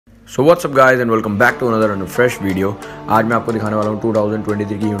So what's up guys and welcome back to another and fresh video. आज मैं आपको दिखाने वाला हूँ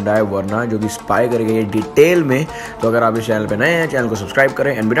 2023 की Hyundai Verna जो कि स्पाई करी गई है डिटेल में। तो अगर आप इस चैनल पे नए हैं, चैनल को सब्सक्राइब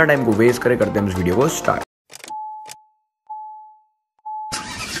करें एंड बिना टाइम को वेस्ट करें करते हैं इस वीडियो को स्टार्ट।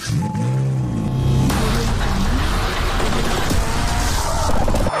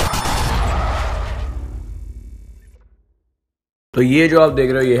 तो ये जो आप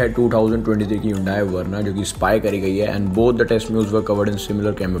देख रहे हो ये है 2023 की Hyundai Verna जो कि स्पाई करी गई है and both the test muse were covered in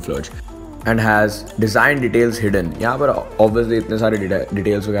similar camouflage and has design details hidden. यहाँ पर ऑब्वियसली इतने सारे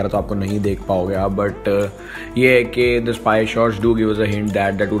डिटेल्स वगैरह तो आपको नहीं देख पाओगे आप, बट ये है कि the spy shots do give us a hint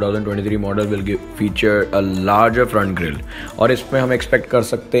that the 2023 model will feature a larger front grille और इसमें हम एक्सपेक्ट कर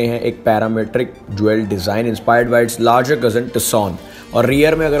सकते हैं एक parametric jewel design inspired by it's larger cousin Tucson। और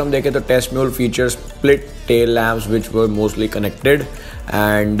रियर में अगर हम देखें तो test mule feature split tail lamps which were mostly connected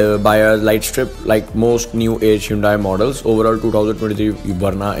and by a light strip like most new age Hyundai models. Overall 2023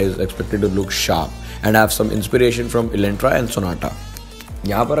 Verna is expected to look sharp and have some inspiration from Elantra and Sonata.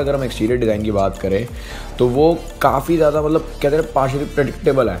 यहाँ पर अगर हम exterior design की बात करें तो वो काफ़ी ज़्यादा मतलब कहते हैं पार्शियली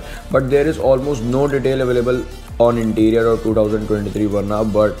प्रेडिक्टेबल है, but there is almost no detail available on interior of 2023 Verna,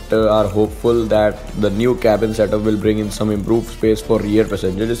 but are hopeful that the new cabin setup will bring in some improved space for rear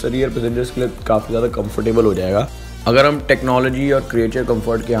passengers. जिससे rear passengers के लिए काफ़ी ज़्यादा comfortable हो जाएगा। अगर हम technology और क्रिएचर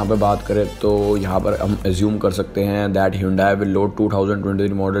कंफर्ट के यहाँ पे बात करें तो यहाँ पर हम एज्यूम कर सकते हैं that Hyundai will load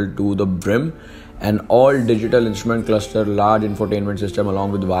 2023 model to the brim an all digital instrument cluster, large infotainment system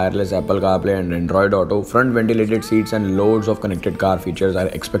along with wireless Apple CarPlay and Android Auto, front ventilated seats and loads of connected car features are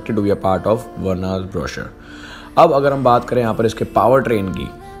expected to be a part of Verna's brochure. अब अगर हम बात करें यहाँ पर इसके power train की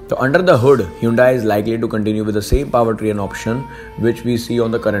तो under the hood Hyundai is likely to continue with the same powertrain option which we see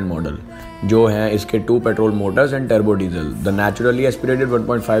on the current model, जो हैं इसके 2 petrol motors and turbo diesel. The naturally aspirated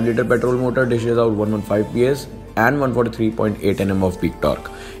 1.5 liter petrol motor dishes out 115 PS and 143.8 Nm of peak torque.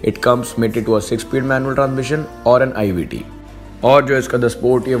 It comes mated to a 6-speed manual transmission और an IVT. और जो इसका the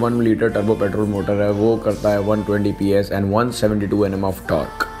sport ये 1 litre turbo petrol motor है वो करता है 120 PS and 172 Nm of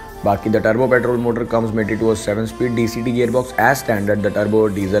torque. बाकी the turbo petrol motor comes mated to a 7-speed DCT gearbox as standard. The turbo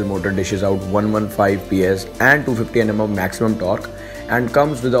diesel motor dishes out 115 PS and 250 Nm of maximum torque and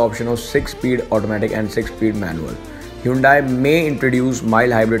comes with the option of 6-speed automatic and 6-speed manual. Hyundai may introduce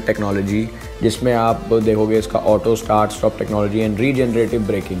mild hybrid technology जिसमें आप देखोगे इसका auto start stop technology and regenerative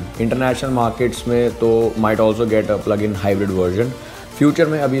braking. International markets में तो might also get a plug in hybrid version future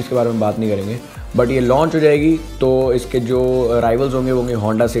में, अभी इसके बारे में बात नहीं करेंगे, बट ये लॉन्च हो जाएगी तो इसके जो राइवल्स होंगे वो होंगे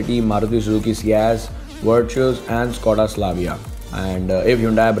Honda city, Maruti Suzuki Ciaz, virtuous and Skoda Slavia. And if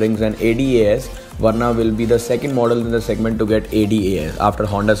Hyundai brings an ADAS, Verna will be the second model in the segment to get ADAS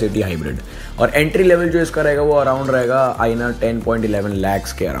after Honda City Hybrid. और entry level जो इसका रहेगा वो around रहेगा INR 10.11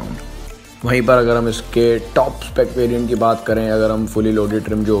 lakhs के around. वहीं पर अगर हम इसके टॉप स्पेक वेरिएंट की बात करें, अगर हम फुली लोडेड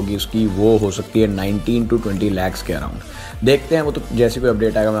ट्रिम जो होगी इसकी वो हो सकती है 19 to 20 lakhs के अराउंड। देखते हैं वो तो जैसे कोई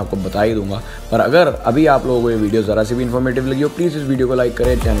अपडेट आएगा मैं आपको बता ही दूंगा। पर अगर अभी आप लोगों को ये वीडियो ज़रा सी भी इन्फॉर्मेटिव लगी हो प्लीज़ इस वीडियो को लाइक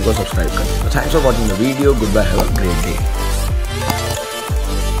करें, चैनल को सब्सक्राइब करें। Thanks for watching the video, good bye, have a great day.